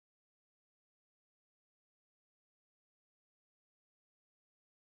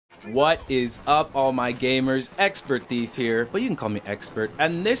What is up, all my gamers? XpertThief here, but you can call me Expert.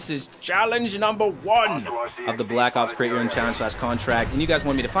 And this is challenge number 1 of the Black Ops Create Your Own Challenge/contract. And you guys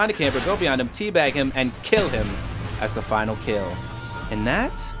want me to find a camper, go behind him, teabag him, and kill him as the final kill. And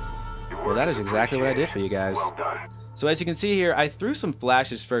that, well, that is exactly what I did for you guys. So as you can see here, I threw some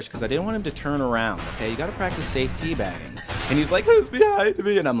flashes first because I didn't want him to turn around. Okay, you got to practice safe teabagging. And he's like, who's behind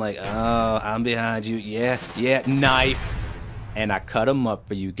me? And I'm like, oh, I'm behind you. Yeah, knife. And I cut him up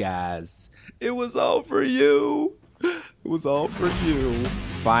for you guys. It was all for you. It was all for you.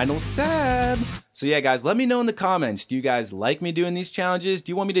 Final stab. So yeah, guys, let me know in the comments. Do you guys like me doing these challenges?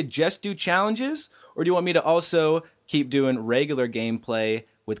 Do you want me to just do challenges? Or do you want me to also keep doing regular gameplay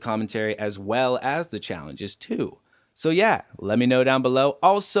with commentary as well as the challenges too? So yeah, let me know down below.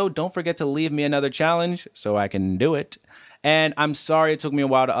 Also, don't forget to leave me another challenge so I can do it. And I'm sorry it took me a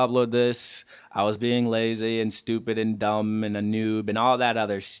while to upload this. I was being lazy and stupid and dumb and a noob and all that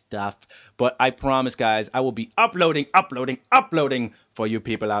other stuff. But I promise, guys, I will be uploading for you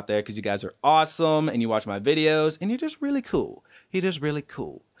people out there because you guys are awesome and you watch my videos and you're just really cool. You're just really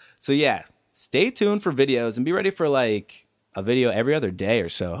cool. So yeah, stay tuned for videos and be ready for like a video every other day or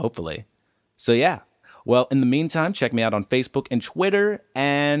so, hopefully. So yeah. Well, in the meantime, check me out on Facebook and Twitter.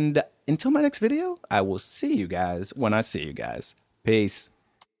 And until my next video, I will see you guys when I see you guys. Peace.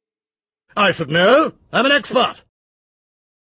 I should know. I'm an expert.